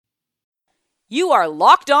You are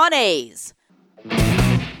Locked On A's,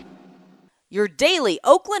 your daily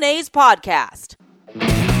Oakland A's podcast.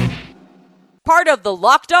 Part of the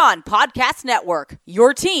Locked On Podcast Network,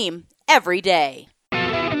 your team every day.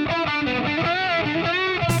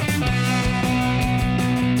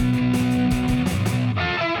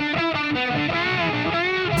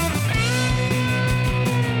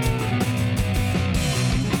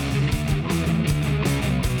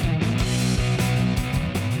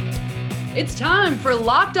 It's time for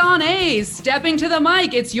Locked On A's. Stepping to the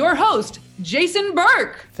mic, it's your host, Jason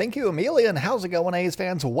Burke. Thank you, Amelia, and how's it going, A's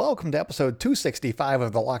fans? Welcome to episode 265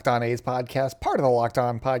 of the Locked On A's podcast, part of the Locked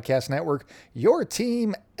On Podcast Network, your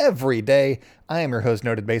team every day. I am your host,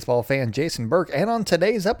 noted baseball fan, Jason Burke, and on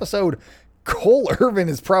today's episode, Cole Irvin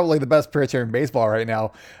is probably the best pitcher in baseball right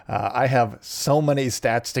now. I have so many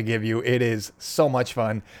stats to give you. It is so much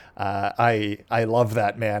fun. I love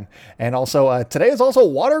that, man. And also, today is also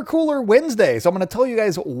Water Cooler Wednesday. So I'm going to tell you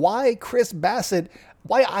guys why Chris Bassitt,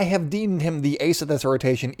 why I have deemed him the ace of this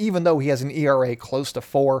rotation, even though he has an ERA close to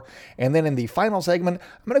 4. And then in the final segment,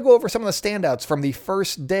 I'm going to go over some of the standouts from the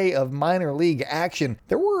first day of minor league action.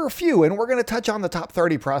 There were a few, and we're going to touch on the top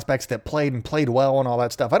 30 prospects that played well and all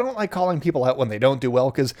that stuff. I don't like calling people out when they don't do well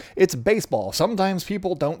because it's baseball. Sometimes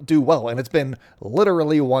people don't do well, and it's been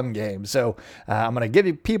literally one game. So I'm going to give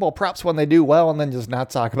you people props when they do well and then just not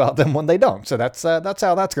talk about them when they don't. So that's how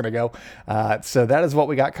that's going to go. So that is what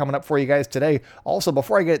we got coming up for you guys today. Also,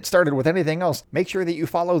 before I get started with anything else, make sure that you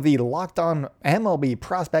follow the Locked On MLB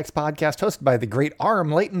Prospects podcast hosted by the great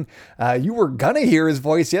Aram Layton. You were gonna hear his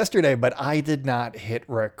voice yesterday, but I did not hit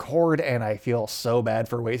record, and I feel so bad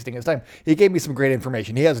for wasting his time. He gave me some great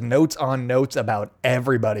information. He has notes on notes about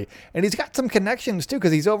everybody, and he's got some connections too,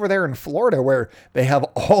 because he's over there in Florida where they have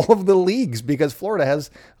all of the leagues because Florida has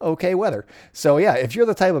okay weather. So yeah, if you're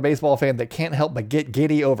the type of baseball fan that can't help but get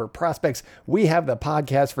giddy over prospects, we have the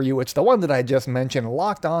podcast for you. It's the one that I just mentioned,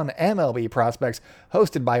 Locked On MLB Prospects,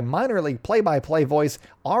 hosted by minor league play-by-play voice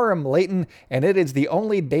Aram Layton, and it is the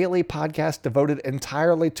only daily podcast devoted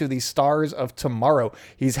entirely to the stars of tomorrow.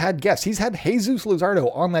 He's had guests. He's had Jesus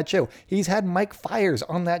Luzardo on that show. He's had Mike Fiers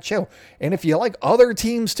on that show. And if you like other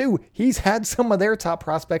teams too, he's had some of their top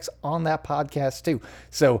prospects on that podcast too.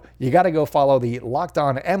 So you got to go follow the Locked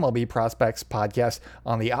On MLB Prospects podcast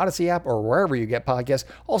on the Odyssey app or wherever you get podcasts.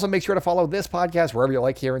 Also, make sure to follow this podcast wherever you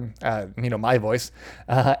like hearing, my voice.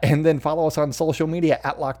 And then follow us on social media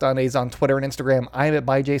at Locked On A's on Twitter and Instagram. I'm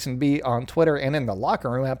at ByJasonB on Twitter and in the Locker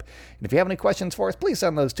Room app. And if you have any questions for us, please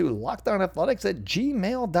send those to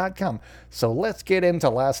LockedOnAthletics@gmail.com. So let's get into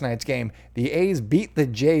last night's game. The A's beat the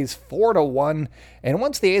Jays 4-1. And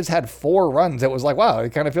once the A's had 4 runs, it was like, wow,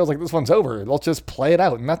 it kind of feels like this one's over. Let's just play it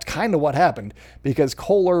out. And that's kind of what happened because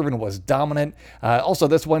Cole Irvin was dominant. Also,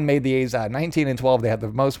 this one made the A's 19-12. They had the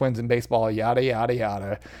most wins in baseball, yada, yada,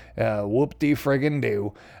 yada.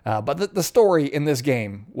 Whoop-de-friggin-do. But the story in this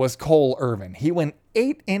game was Cole Irvin. He went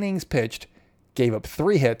 8 innings pitched, gave up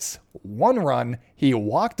 3 hits, 1 run. He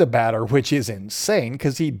walked a batter, which is insane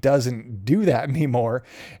because he doesn't do that anymore.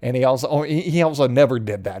 And he also never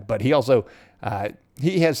did that, but he also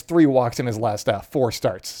he has 3 walks in his last 4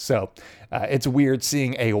 starts. So it's weird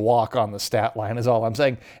seeing a walk on the stat line is all I'm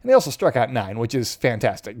saying. And he also struck out 9, which is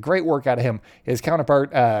fantastic. Great work out of him. His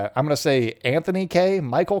counterpart, I'm going to say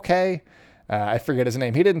Michael K. I forget his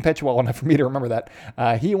name. He didn't pitch well enough for me to remember that.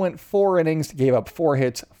 He went 4 innings, gave up 4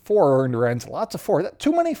 hits, 4 earned runs, lots of 4.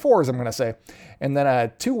 Too many 4s, I'm going to say. And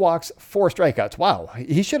then 2 walks, 4 strikeouts. Wow,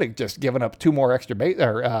 he should have just given up 2 more extra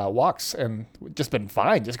walks and just been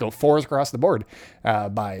fine. Just go 4s across the board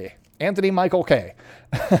by Michael K.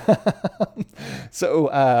 So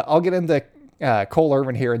I'll get into Cole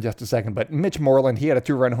Irvin here in just a second, but Mitch Moreland, he had a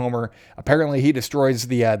 2-run homer. Apparently, he destroys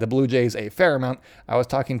the Blue Jays a fair amount. I was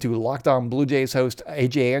talking to Locked On Blue Jays host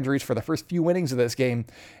AJ Andrews for the first few innings of this game,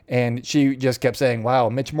 and she just kept saying, wow,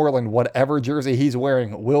 Mitch Moreland, whatever jersey he's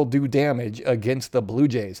wearing will do damage against the Blue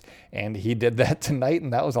Jays. And he did that tonight,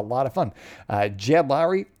 and that was a lot of fun. Jed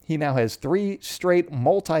Lowry, he now has 3 straight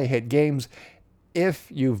multi-hit games. If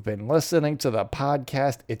you've been listening to the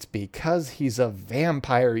podcast, it's because he's a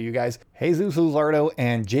vampire, you guys. Jesus Luzardo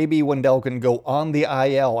and JB Wendelken go on the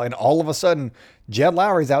IL, and all of a sudden, Jed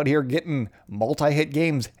Lowry's out here getting multi-hit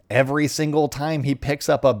games every single time he picks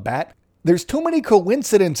up a bat. There's too many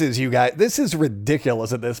coincidences, you guys. This is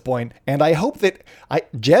ridiculous at this point, and I hope that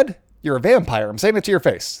Jed, you're a vampire. I'm saying it to your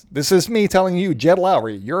face. This is me telling you, Jed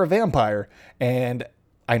Lowry, you're a vampire, and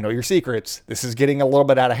I know your secrets. This is getting a little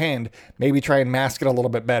bit out of hand. Maybe try and mask it a little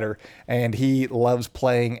bit better. And he loves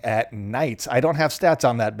playing at night. I don't have stats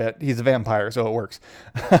on that, but he's a vampire, so it works.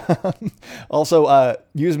 Also,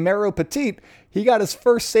 Yusmeiro Petit He got his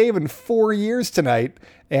first save in 4 years tonight,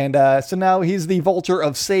 and so now he's the vulture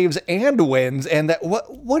of saves and wins. And that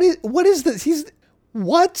what is this?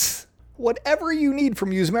 Whatever you need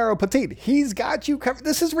from Yusmeiro Petit, he's got you covered.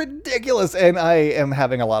 This is ridiculous, and I am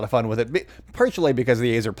having a lot of fun with it, partially because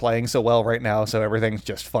the A's are playing so well right now, so everything's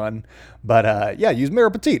just fun. But yeah,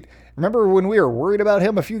 Yusmeiro Petit. Remember when we were worried about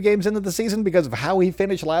him a few games into the season because of how he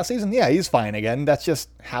finished last season? Yeah, he's fine again. That's just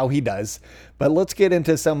how he does. But let's get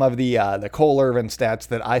into some of the Cole Irvin stats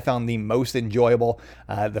that I found the most enjoyable.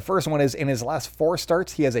 The first one is in his last 4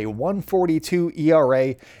 starts, he has a 1.42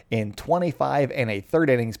 ERA in 25 and a third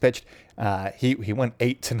innings pitched. He went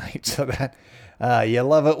 8 tonight, so that... you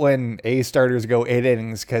love it when A starters go 8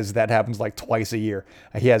 innings because that happens like twice a year.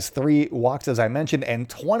 He has 3 walks, as I mentioned, and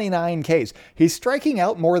 29 Ks. He's striking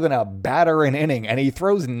out more than a batter an inning, and he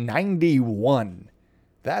throws 91.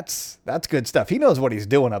 That's good stuff. He knows what he's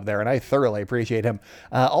doing up there, and I thoroughly appreciate him.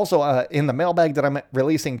 Also, in the mailbag that I'm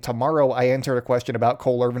releasing tomorrow, I answered a question about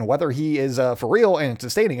Cole Irvin, whether he is for real and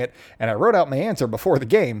sustaining it, and I wrote out my answer before the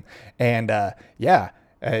game, and yeah.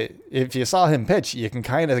 If you saw him pitch, you can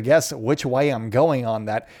kind of guess which way I'm going on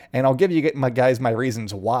that. And I'll give you my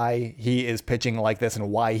reasons why he is pitching like this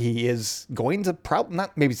and why he is going to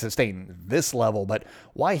not maybe sustain this level, but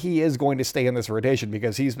why he is going to stay in this rotation,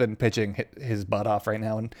 because he's been pitching his butt off right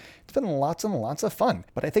now. And it's been lots and lots of fun.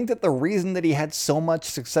 But I think that the reason that he had so much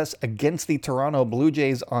success against the Toronto Blue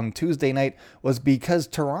Jays on Tuesday night was because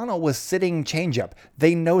Toronto was sitting changeup.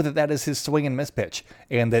 They know that is his swing and miss pitch,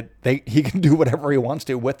 and that he can do whatever he wants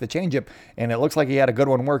to with the changeup, and it looks like he had a good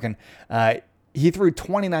one working. He threw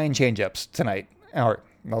 29 changeups tonight, or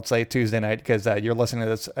let's say Tuesday night, because you're listening to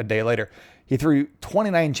this a day later. He threw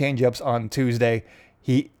 29 changeups on Tuesday.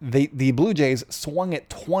 The Blue Jays swung at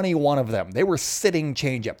 21 of them. They were sitting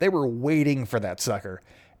changeup. They were waiting for that sucker,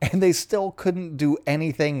 and they still couldn't do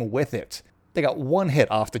anything with it. They got 1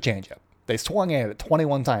 hit off the changeup. They swung at it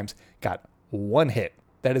 21 times, got 1 hit.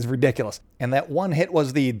 That is ridiculous. And that 1 hit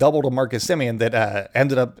was the double to Marcus Semien that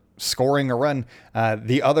ended up scoring a run.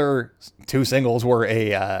 The other 2 singles were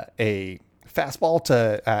a fastball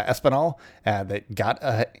to Espinal that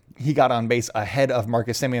he got on base ahead of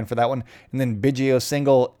Marcus Semien for that one. And then Biggio's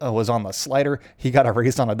single was on the slider. He got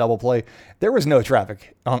erased on a double play. There was no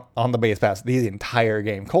traffic on the base pass the entire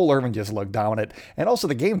game. Cole Irvin just looked dominant. And also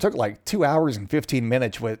the game took like 2 hours and 15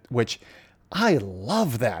 minutes, which I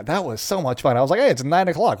love that. That was so much fun. I was like, hey, it's 9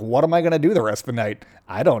 o'clock. What am I going to do the rest of the night?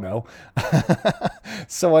 I don't know.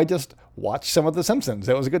 So I just watched some of The Simpsons.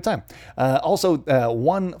 It was a good time. Also,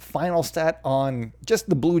 one final stat on just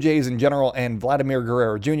the Blue Jays in general and Vladimir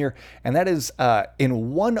Guerrero Jr., and that is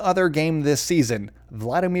in one other game this season,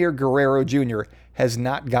 Vladimir Guerrero Jr. has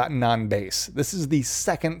not gotten on base. This is the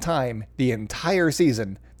second time the entire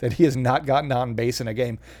season that he has not gotten on base in a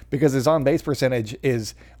game, because his on-base percentage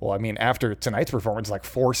is, well, I mean, after tonight's performance, like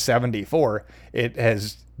 .474. It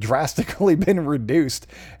has drastically been reduced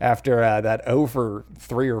after that 0 for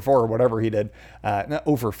 3 or 4, or whatever he did,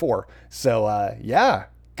 0 for 4. So, yeah,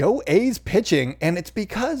 go A's pitching, and it's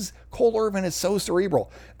because Cole Irvin is so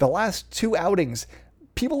cerebral. The last 2 outings,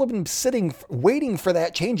 people have been sitting, waiting for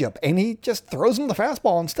that changeup, and he just throws them the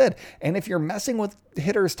fastball instead. And if you're messing with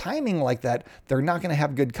hitters' timing like that, they're not going to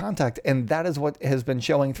have good contact, and that is what has been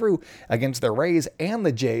showing through against the Rays and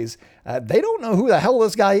the Jays. They don't know who the hell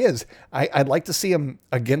this guy is. I'd like to see him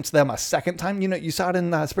against them a second time. You know, you saw it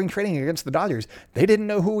in spring training against the Dodgers. They didn't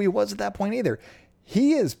know who he was at that point either.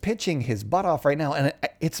 He is pitching his butt off right now, and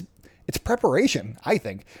it's preparation, I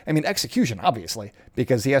think. I mean, execution, obviously,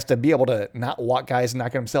 because he has to be able to not walk guys and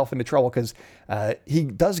not get himself into trouble, because he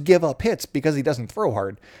does give up hits because he doesn't throw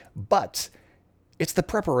hard. But it's the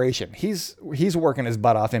preparation. He's working his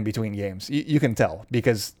butt off in between games. You can tell,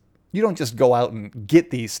 because you don't just go out and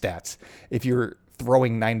get these stats if you're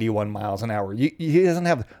throwing 91 miles an hour. He doesn't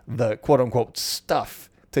have the quote-unquote stuff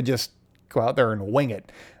to just go out there and wing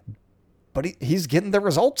it. But he's getting the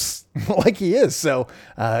results like he is. So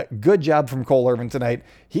good job from Cole Irvin tonight.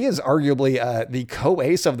 He is arguably the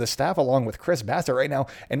co-ace of the staff along with Chris Bassitt right now.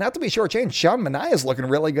 And not to be shortchanged, Sean Manaea is looking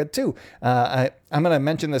really good too. I'm going to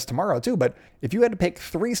mention this tomorrow too, but if you had to pick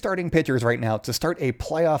 3 starting pitchers right now to start a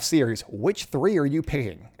playoff series, which 3 are you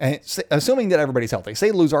picking? And assuming that everybody's healthy.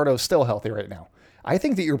 Say Luzardo's still healthy right now. I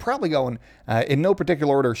think that you're probably going, in no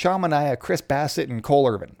particular order, Sean Manaea, Chris Bassitt, and Cole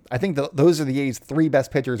Irvin. I think those are the A's 3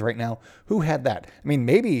 best pitchers right now. Who had that? I mean,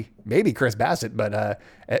 maybe Chris Bassitt, but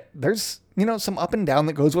there's some up and down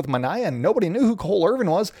that goes with Manaea, and nobody knew who Cole Irvin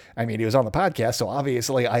was. I mean, he was on the podcast, so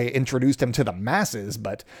obviously I introduced him to the masses,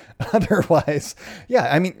 but otherwise,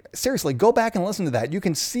 yeah, I mean, seriously, go back and listen to that. You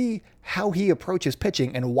can see how he approaches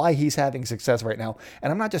pitching and why he's having success right now.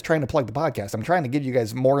 And I'm not just trying to plug the podcast. I'm trying to give you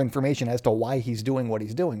guys more information as to why he's doing what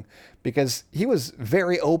he's doing, because he was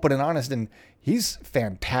very open and honest, and he's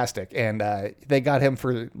fantastic. And they got him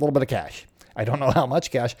for a little bit of cash. I don't know how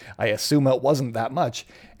much cash. I assume it wasn't that much.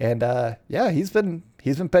 And yeah, he's been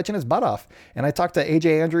pitching his butt off. And I talked to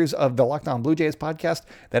AJ Andrews of the Locked On Blue Jays podcast.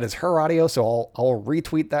 That is her audio, so I'll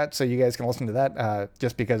retweet that so you guys can listen to that,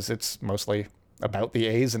 just because it's mostly about the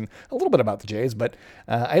A's and a little bit about the Jays, but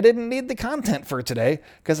I didn't need the content for today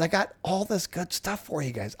because I got all this good stuff for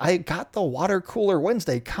you guys. I got the Water Cooler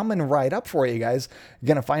Wednesday coming right up for you guys. You're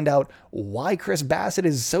going to find out why Chris Bassitt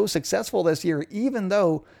is so successful this year, even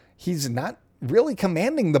though he's not really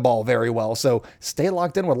commanding the ball very well. So stay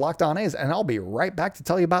locked in with Locked On A's, and I'll be right back to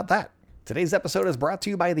tell you about that. Today's episode is brought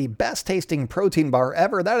to you by the best tasting protein bar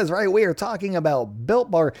ever. That is right, we are talking about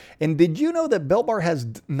Built Bar. And did you know that Built Bar has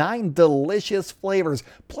 9 delicious flavors,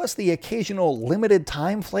 plus the occasional limited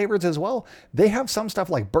time flavors as well? They have some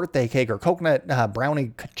stuff like birthday cake or coconut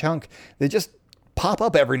brownie chunk. They just pop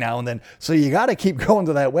up every now and then. So you got to keep going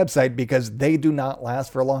to that website because they do not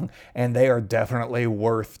last for long, and they are definitely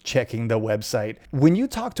worth checking the website. When you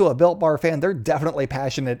talk to a Built Bar fan, they're definitely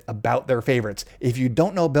passionate about their favorites. If you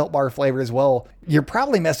don't know Built Bar flavors, well, you're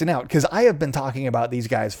probably missing out because I have been talking about these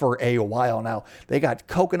guys for a while now. They got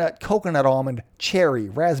coconut almond, cherry,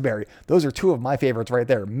 raspberry. Those are 2 of my favorites right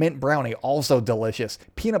there. Mint brownie, also delicious.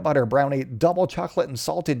 Peanut butter brownie, double chocolate and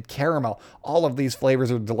salted caramel. All of these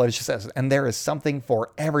flavors are delicious, and there is something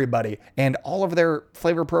for everybody. And all of their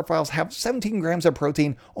flavor profiles have 17 grams of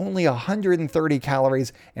protein, only 130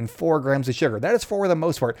 calories, and 4 grams of sugar. That is for the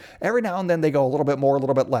most part. Every now and then they go a little bit more, a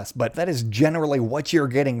little bit less, but that is generally what you're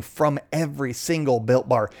getting from every single Built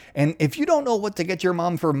Bar. And if you don't know what to get your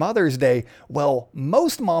mom for Mother's Day, well,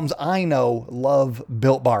 most moms I know love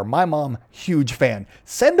Built Bar. My mom, huge fan.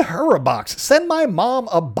 Send her a box. Send my mom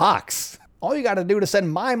a box. All you got to do to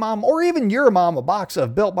send my mom or even your mom a box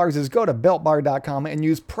of Built Bars is go to BuiltBar.com and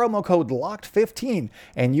use promo code LOCKED15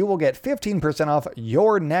 and you will get 15% off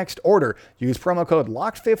your next order. Use promo code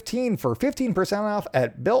LOCKED15 for 15% off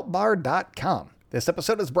at BuiltBar.com. This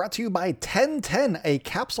episode is brought to you by 1010, a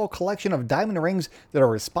capsule collection of diamond rings that are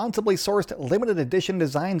responsibly sourced, limited edition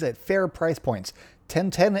designs at fair price points.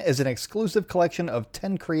 1010 is an exclusive collection of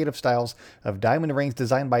 10 creative styles of diamond rings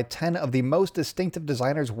designed by 10 of the most distinctive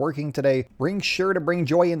designers working today. Rings sure to bring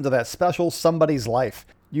joy into that special somebody's life.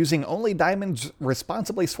 Using only diamonds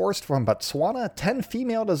responsibly sourced from Botswana, 10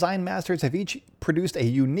 female design masters have each produced a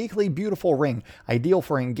uniquely beautiful ring, ideal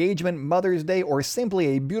for engagement, Mother's Day, or simply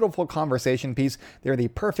a beautiful conversation piece. They're the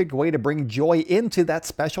perfect way to bring joy into that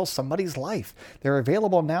special somebody's life. They're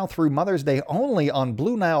available now through Mother's Day only on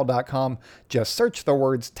BlueNile.com. Just search the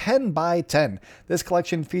words 10 by 10. This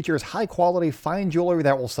collection features high-quality fine jewelry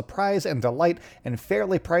that will surprise and delight and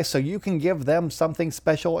fairly priced so you can give them something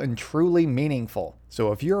special and truly meaningful.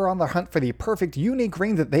 So if you're on the hunt for the perfect unique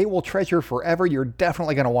ring that they will treasure forever, you're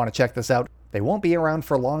definitely going to want to check this out. They won't be around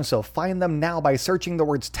for long, so find them now by searching the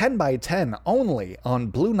words 10 by 10 only on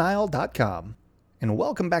BlueNile.com. And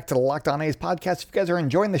welcome back to the Locked On A's podcast. If you guys are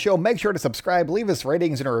enjoying the show, make sure to subscribe, leave us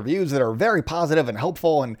ratings and reviews that are very positive and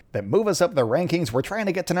helpful and that move us up the rankings. We're trying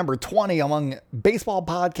to get to number 20 among baseball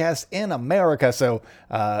podcasts in America, so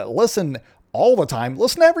listen all the time.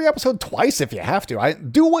 Listen to every episode twice if you have to.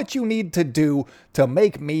 Do what you need to do to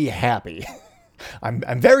make me happy.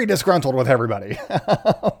 I'm very disgruntled with everybody.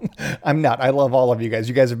 I'm not. I love all of you guys.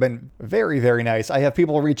 You guys have been very, very nice. I have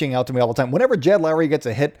people reaching out to me all the time. Whenever Jed Lowry gets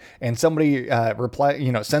a hit and somebody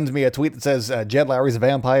sends me a tweet that says Jed Lowry's a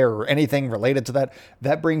vampire or anything related to that,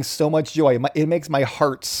 that brings so much joy. It makes my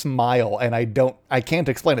heart smile, and I can't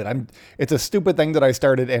explain it. It's a stupid thing that I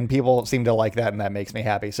started, and people seem to like that, and that makes me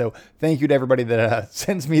happy. So thank you to everybody that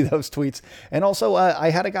sends me those tweets. And also, I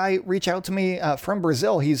had a guy reach out to me from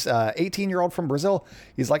Brazil. He's 18-year-old from Brazil.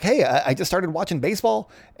 He's like, hey, I just started watching baseball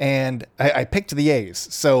and I picked the A's.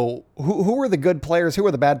 So who are the good players? Who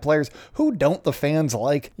are the bad players? Who don't the fans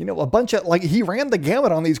like? A bunch of, he ran the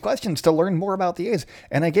gamut on these questions to learn more about the A's.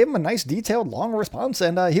 And I gave him a nice, detailed, long response.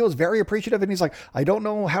 And he was very appreciative. And he's like, I don't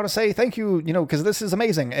know how to say thank you, because this is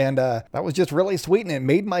amazing. And that was just really sweet. And it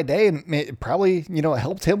made my day. And it probably,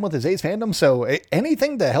 helped him with his A's fandom. So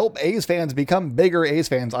anything to help A's fans become bigger A's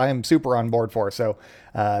fans, I am super on board for. So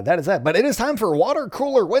that is that. But it is time for Water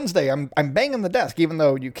Cooler Wednesday. I'm banging the desk, even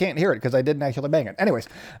though you can't hear it because I didn't actually bang it. Anyways,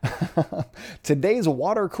 today's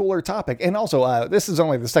water cooler topic, and also this is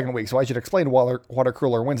only the second week, so I should explain Water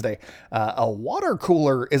Cooler Wednesday. A water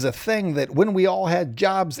cooler is a thing that when we all had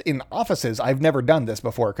jobs in offices, I've never done this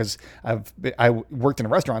before because I worked in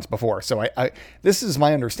restaurants before, so this is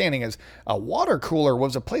my understanding is a water cooler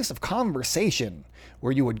was a place of conversation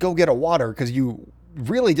where you would go get a water because you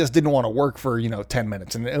really just didn't want to work for 10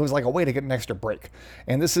 minutes, and it was like a way to get an extra break.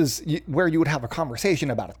 And this is where you would have a conversation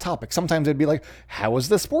about a topic. Sometimes it'd be like, how is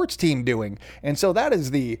the sports team doing? And so that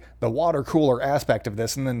is the water cooler aspect of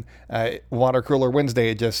this. And then Water Cooler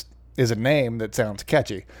Wednesday just is a name that sounds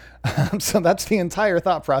catchy. So that's the entire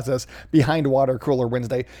thought process behind Water Cooler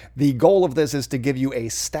Wednesday. The goal of this is to give you a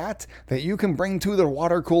stat that you can bring to the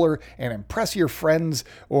water cooler and impress your friends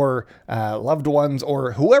or loved ones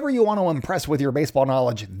or whoever you want to impress with your baseball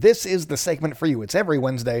knowledge. This is the segment for you. It's every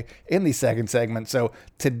Wednesday in the second segment. So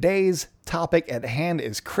today's topic at hand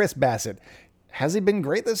is Chris Bassitt. Has he been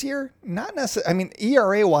great this year? Not necessarily. I mean,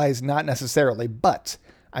 ERA-wise, not necessarily, but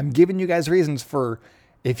I'm giving you guys reasons for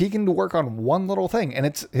if he can work on one little thing, and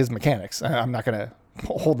it's his mechanics. I'm not going to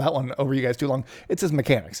hold that one over you guys too long. It's his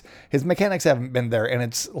mechanics. His mechanics haven't been there, and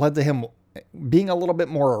it's led to him being a little bit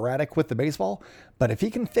more erratic with the baseball. But if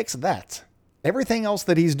he can fix that, everything else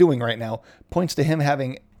that he's doing right now points to him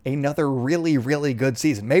having another really, really good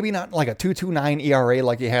season. Maybe not like a 2.29 ERA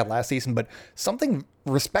like he had last season, but something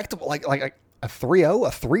respectable, like a 3.0,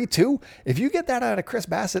 a 3.2. If you get that out of Chris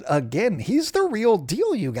Bassitt again, he's the real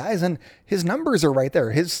deal, you guys. And his numbers are right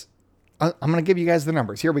there. I'm going to give you guys the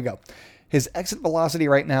numbers. Here we go. His exit velocity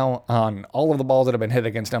right now on all of the balls that have been hit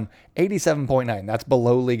against him, 87.9. That's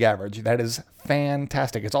below league average. That is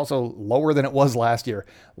fantastic. It's also lower than it was last year.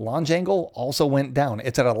 Launch angle also went down.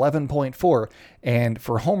 It's at 11.4. And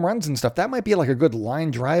for home runs and stuff, that might be like a good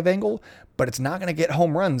line drive angle, but it's not going to get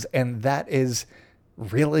home runs. And that is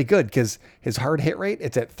really good because his hard hit rate,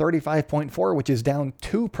 it's at 35.4, which is down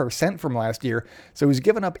 2% from last year. So he's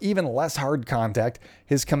given up even less hard contact.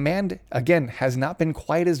 His command, again, has not been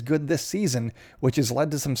quite as good this season, which has led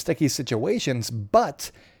to some sticky situations. But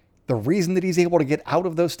the reason that he's able to get out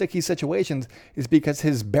of those sticky situations is because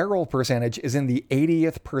his barrel percentage is in the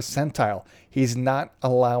 80th percentile. He's not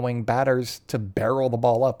allowing batters to barrel the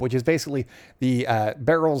ball up, which is basically the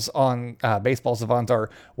barrels on Baseball Savant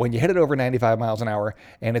are when you hit it over 95 miles an hour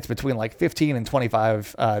and it's between like 15 and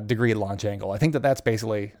 25 degree launch angle. I think that's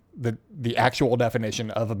basically the actual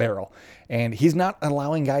definition of a barrel. And he's not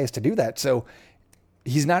allowing guys to do that. So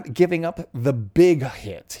he's not giving up the big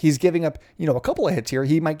hits. He's giving up, a couple of hits here.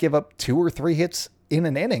 He might give up 2 or 3 hits in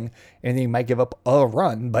an inning, and he might give up a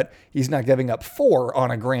run, but he's not giving up 4 on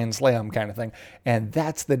a grand slam kind of thing. And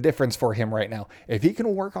that's the difference for him right now. If he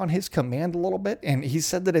can work on his command a little bit, and he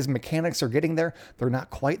said that his mechanics are getting there, they're not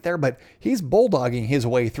quite there, but he's bulldogging his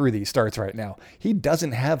way through these starts right now. He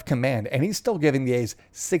doesn't have command, and he's still giving the A's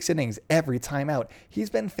 6 innings every time out. He's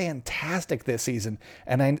been fantastic this season.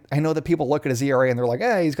 And I know that people look at his ERA and they're like,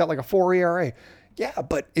 he's got like a 4 ERA. Yeah,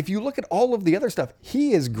 but if you look at all of the other stuff,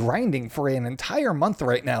 he is grinding for an entire month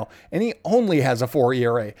right now, and he only has a 4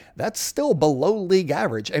 ERA. That's still below league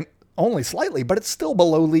average, and only slightly, but it's still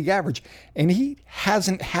below league average, and he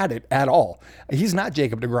hasn't had it at all. He's not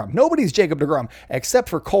Jacob deGrom. Nobody's Jacob deGrom except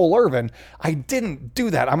for Cole Irvin. I didn't do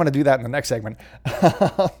that. I'm going to do that in the next segment.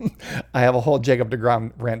 I have a whole Jacob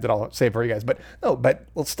deGrom rant that I'll save for you guys, but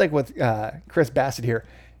let's stick with Chris Bassitt here.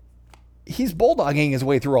 He's bulldogging his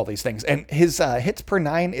way through all these things, and his hits per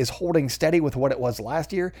 9 is holding steady with what it was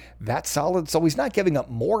last year. That's solid. So he's not giving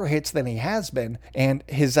up more hits than he has been, and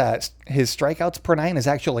his strikeouts per 9 is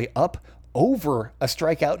actually up over a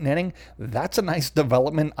strikeout in inning. That's a nice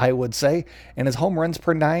development, I would say. And his home runs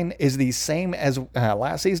per 9 is the same as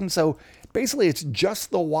last season. So basically, it's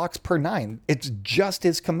just the walks per 9. It's just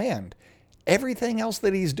his command. Everything else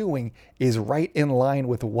that he's doing is right in line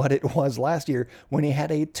with what it was last year when he had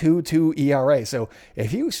a 2.2 ERA. So if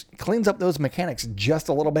he cleans up those mechanics just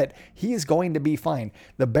a little bit, he is going to be fine.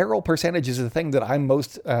 The barrel percentage is the thing that I'm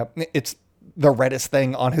most, it's the reddest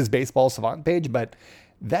thing on his Baseball Savant page, but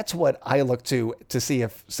that's what I look to see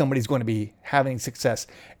if somebody's going to be having success,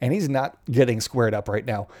 and he's not getting squared up right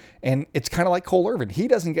now. And it's kind of like Cole Irvin. He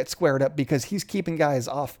doesn't get squared up because he's keeping guys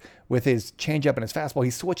off with his changeup and his fastball.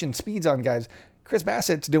 He's switching speeds on guys. Chris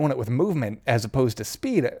Bassitt's doing it with movement as opposed to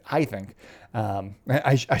speed, I think.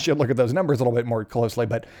 I should look at those numbers a little bit more closely,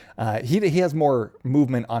 but he has more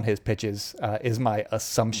movement on his pitches, is my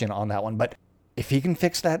assumption on that one. But if he can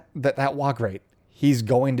fix that walk rate, he's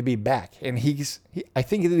going to be back, and I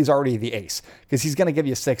think that he's already the ace because he's going to give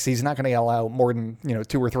you 6. He's not going to allow more than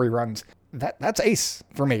 2 or 3 runs. that's ace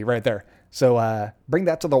for me right there. So bring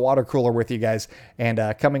that to the water cooler with you guys. And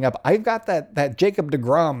coming up, I've got that Jacob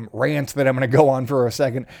deGrom rant that I'm going to go on for a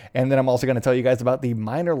second. And then I'm also going to tell you guys about the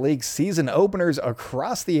minor league season openers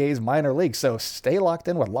across the A's minor league. So stay locked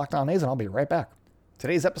in with Locked On A's, and I'll be right back.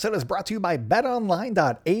 Today's episode is brought to you by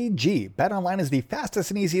BetOnline.ag. BetOnline is the fastest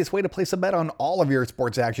and easiest way to place a bet on all of your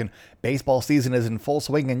sports action. Baseball season is in full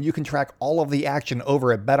swing, and you can track all of the action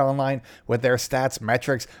over at BetOnline with their stats,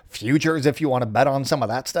 metrics, futures. If you want to bet on some of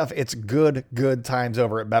that stuff, it's good times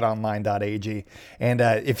over at BetOnline.ag. And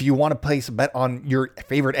if you want to place a bet on your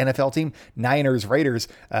favorite NFL team, Niners, Raiders,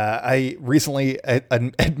 I recently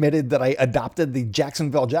admitted that I adopted the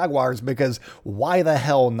Jacksonville Jaguars because why the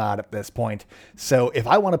hell not at this point? So if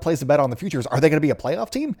I want to place a bet on the futures, are they going to be a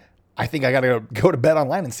playoff team? I think I got to go to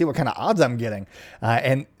BetOnline and see what kind of odds I'm getting.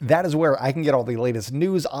 And that is where I can get all the latest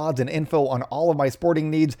news, odds, and info on all of my sporting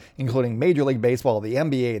needs, including Major League Baseball, the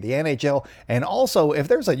NBA, the NHL, and also if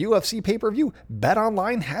there's a UFC pay-per-view,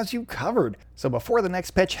 BetOnline has you covered. So before the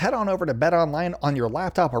next pitch, head on over to BetOnline on your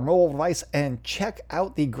laptop or mobile device and check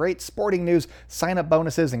out the great sporting news, sign-up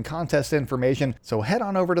bonuses, and contest information. So head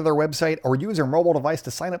on over to their website or use your mobile device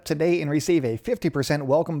to sign up today and receive a 50%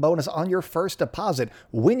 welcome bonus on your first deposit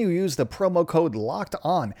when you use the promo code Locked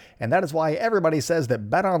On. And that is why everybody says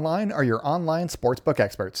that BetOnline are your online sportsbook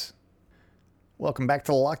experts. Welcome back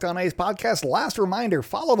to the Locked On A's podcast. Last reminder,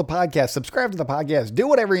 follow the podcast, subscribe to the podcast, do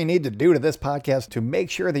whatever you need to do to this podcast to make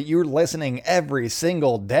sure that you're listening every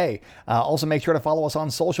single day. Also, make sure to follow us on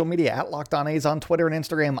social media at Locked On A's on Twitter and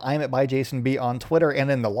Instagram. I'm at ByJasonB on Twitter and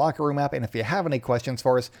in the Locker Room app. And if you have any questions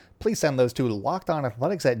for us, please send those to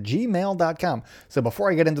lockedonathletics@gmail.com. So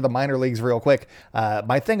before I get into the minor leagues real quick,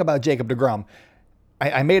 my thing about Jacob deGrom,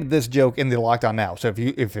 I made this joke in the Locked On Now. So if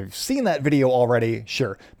you've seen that video already,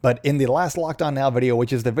 sure. But in the last Locked On Now video,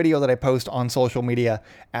 which is the video that I post on social media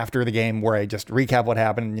after the game where I just recap what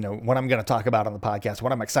happened, what I'm going to talk about on the podcast,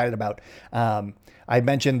 what I'm excited about. I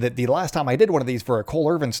mentioned that the last time I did one of these for a Cole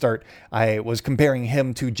Irvin start, I was comparing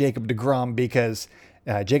him to Jacob deGrom because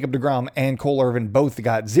Jacob deGrom and Cole Irvin both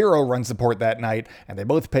got 0 run support that night, and they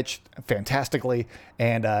both pitched fantastically.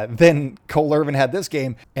 And then Cole Irvin had this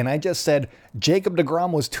game, and I just said Jacob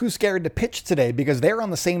deGrom was too scared to pitch today because they're on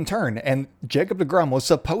the same turn. And Jacob deGrom was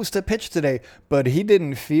supposed to pitch today, but he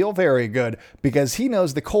didn't feel very good because he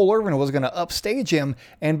knows that Cole Irvin was going to upstage him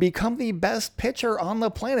and become the best pitcher on the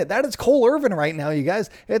planet. That is Cole Irvin right now, you guys.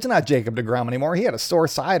 It's not Jacob deGrom anymore. He had a sore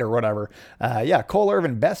side or whatever. Cole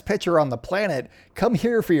Irvin, best pitcher on the planet. Come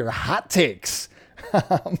here for your hot takes.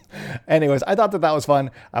 Anyways, I thought that was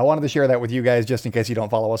fun. I wanted to share that with you guys just in case you don't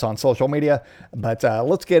follow us on social media. But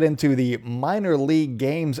let's get into the minor league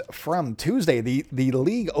games from Tuesday. The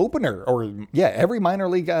league opener, every minor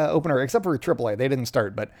league opener except for AAA. They didn't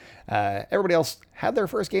start, but everybody else had their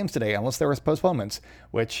first games today, unless there was postponements,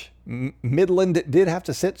 which Midland did have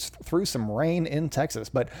to sit through some rain in Texas.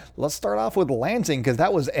 But let's start off with Lansing because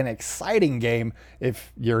that was an exciting game,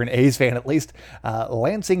 if you're an A's fan at least.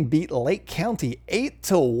 Lansing beat Lake County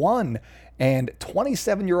 8-1. And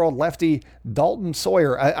 27-year-old lefty Dalton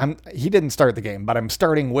Sawyer, he didn't start the game, but I'm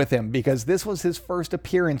starting with him because this was his first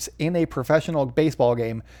appearance in a professional baseball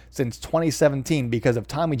game since 2017 because of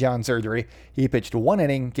Tommy John surgery. He pitched 1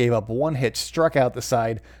 inning, gave up 1 hit, struck out the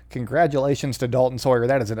side. Congratulations to Dalton Sawyer.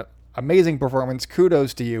 That is an amazing performance.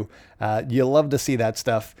 Kudos to you. You love to see that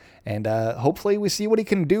stuff. And hopefully we see what he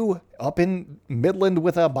can do up in Midland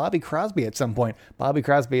with Bobby Crosby at some point. Bobby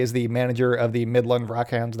Crosby is the manager of the Midland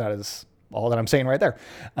Rockhounds. That is all that I'm saying right there.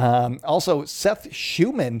 Also, Seth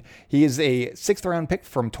Schumann, he is a 6th round pick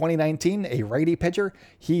from 2019, a righty pitcher.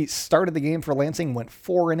 He started the game for Lansing, went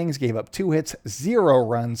 4 innings, gave up 2 hits, 0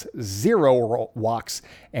 runs, 0 walks,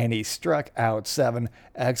 and he struck out 7.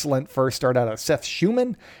 Excellent first start out of Seth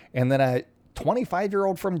Schumann. And then a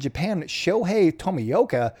 25-year-old from Japan, Shohei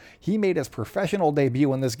Tomioka, he made his professional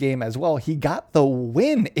debut in this game as well. He got the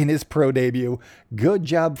win in his pro debut. Good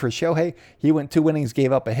job for Shohei. He went 2 innings,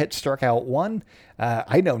 gave up a hit, struck out 1.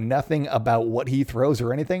 I know nothing about what he throws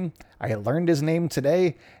or anything. I learned his name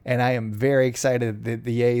today, and I am very excited that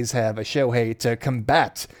the A's have a Shohei to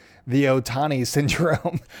combat the Ohtani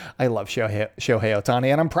syndrome. I love Shohei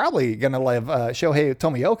Ohtani, and I'm probably going to love Shohei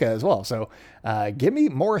Tomioka as well. So give me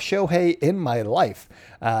more Shohei in my life.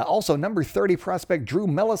 Also, number 30 prospect Drew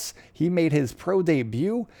Millis, he made his pro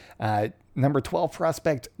debut. Number 12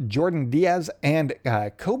 prospect Jordan Diaz and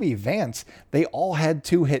Kobe Vance, they all had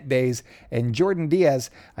 2-hit days. And Jordan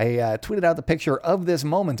Diaz, I tweeted out the picture of this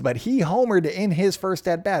moment, but he homered in his first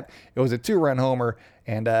at-bat. It was a 2-run homer,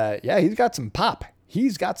 and he's got some pop.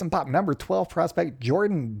 he's got some pop. Number 12 prospect,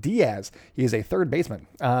 Jordan Diaz. He is a third baseman.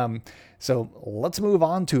 So let's move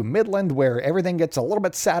on to Midland, where everything gets a little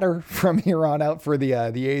bit sadder from here on out for the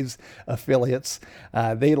A's affiliates.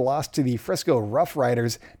 They lost to the Frisco Rough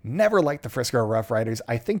Riders. Never liked the Frisco Rough Riders.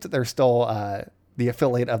 I think that they're still the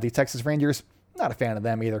affiliate of the Texas Rangers. Not a fan of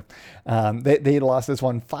them either. They lost this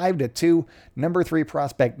one 5-2. Number 3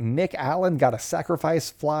 prospect Nick Allen got a sacrifice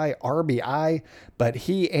fly RBI, but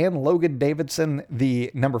he and Logan Davidson, the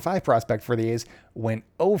number 5 prospect for the A's, went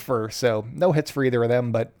over. So no hits for either of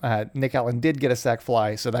them, but Nick Allen did get a sac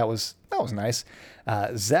fly, so that was nice.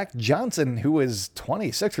 Zach Johnson, who is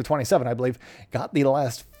 26 or 27, I believe, got the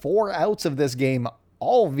last 4 outs of this game,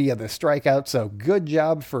 all via the strikeout. So good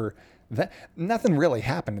job for nothing really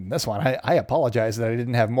happened in this one. I apologize that I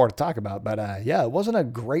didn't have more to talk about, but yeah, it wasn't a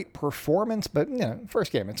great performance, but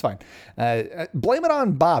first game, it's fine. Blame it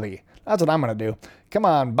on Bobby. That's what I'm going to do. Come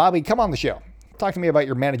on, Bobby, come on the show. Talk to me about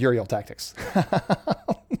your managerial tactics.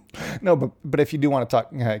 No, but if you do want to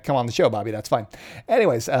talk, come on the show, Bobby, that's fine.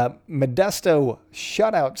 Anyways, Modesto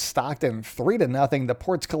shut out Stockton 3-0. The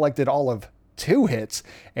Ports collected all of 2 hits,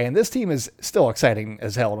 and this team is still exciting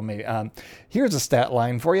as hell to me. Here's a stat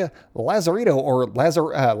line for you. Lazaro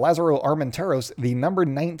Armenteros, the number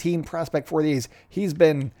 19 prospect for these, he's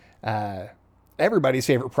been everybody's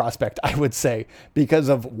favorite prospect, I would say, because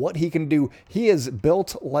of what he can do. He is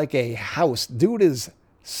built like a house. Dude is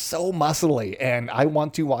so muscly, and I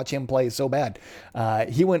want to watch him play so bad.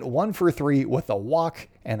 He went 1 for 3 with a walk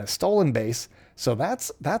and a stolen base. So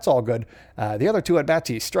that's all good. The other 2 at-bats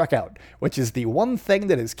he struck out, which is the one thing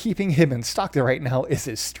that is keeping him in Stockton right now is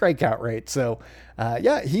his strikeout rate. So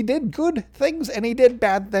yeah, he did good things and he did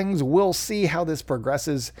bad things. We'll see how this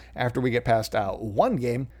progresses after we get past one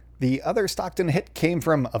game. The other Stockton hit came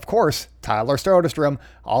from, of course, Tyler Soderstrom.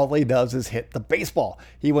 All he does is hit the baseball.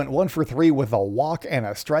 He went 1 for 3 with a walk and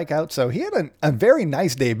a strikeout. So he had a very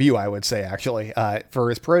nice debut, I would say, actually. For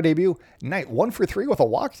his pro debut, 1 for 3 with a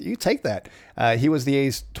walk, you take that. He was the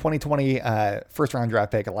A's 2020 first-round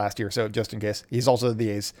draft pick last year, so just in case. He's also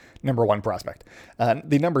the A's number 1 prospect.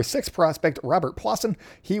 The number 6 prospect, Robert Plosson,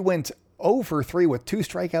 he went 0 for 3 with 2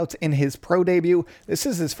 strikeouts in his pro debut. This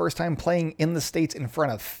is his first time playing in the States in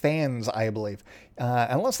front of fans, I believe.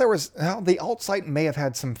 Unless there was, the alt site may have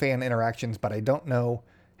had some fan interactions, but I don't know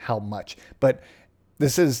how much. But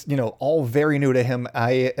this is, all very new to him.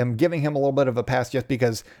 I am giving him a little bit of a pass just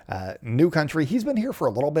because new country. He's been here for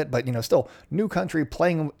a little bit, but, still new country,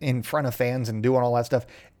 playing in front of fans and doing all that stuff.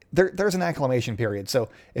 There's an acclimation period. So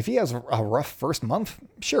if he has a rough first month,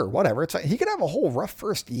 sure, whatever. He could have a whole rough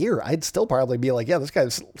first year. I'd still probably be like, yeah, this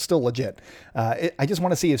guy's still legit. I just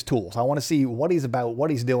want to see his tools. I want to see what he's about,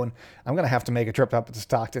 what he's doing. I'm going to have to make a trip up to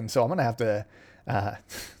Stockton. So I'm going to have to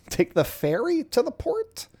take the ferry to the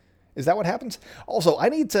port. Is that what happens? Also, I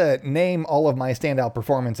need to name all of my standout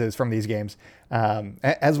performances from these games.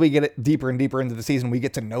 As we get deeper and deeper into the season, we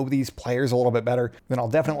get to know these players a little bit better. Then I'll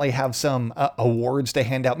definitely have some awards to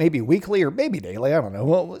hand out, maybe weekly or maybe daily. I don't know.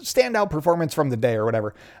 Well, standout performance from the day or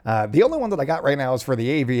whatever. The only one that I got right now is for the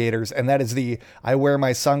Aviators, and that is the I wear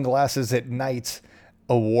my sunglasses at night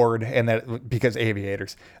award, and that because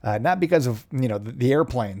Aviators, not because of the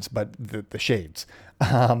airplanes, but the shades.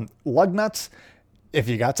 Lugnuts. If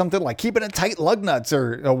you got something like keeping it tight Lugnuts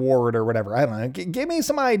or award or whatever, I don't know. Give me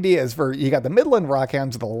some ideas for, you got the Midland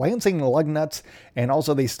Rockhounds, the Lansing Lugnuts, and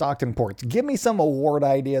also the Stockton Ports. Give me some award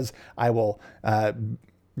ideas. I will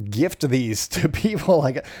gift these to people.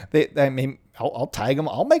 I'll tag them.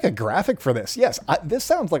 I'll make a graphic for this. Yes, this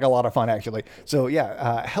sounds like a lot of fun, actually. So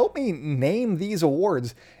yeah, help me name these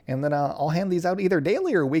awards, and then I'll hand these out either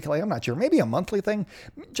daily or weekly. I'm not sure. Maybe a monthly thing.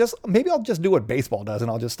 Maybe I'll just do what baseball does, and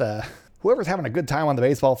I'll just whoever's having a good time on the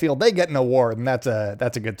baseball field, they get an award, and that's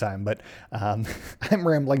a good time. But I'm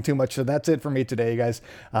rambling too much, so that's it for me today, guys.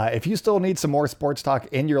 If you still need some more sports talk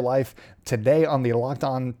in your life, today on the Locked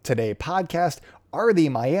On Today podcast, are the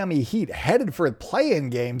Miami Heat headed for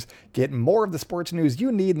play-in games? Get more of the sports news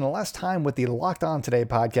you need in less time with the Locked On Today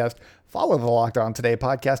podcast. Follow the Locked On Today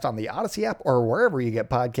podcast on the Odyssey app or wherever you get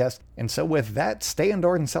podcasts. And so with that, stay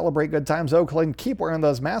indoors and celebrate good times, Oakland. Keep wearing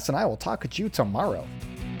those masks, and I will talk at you tomorrow.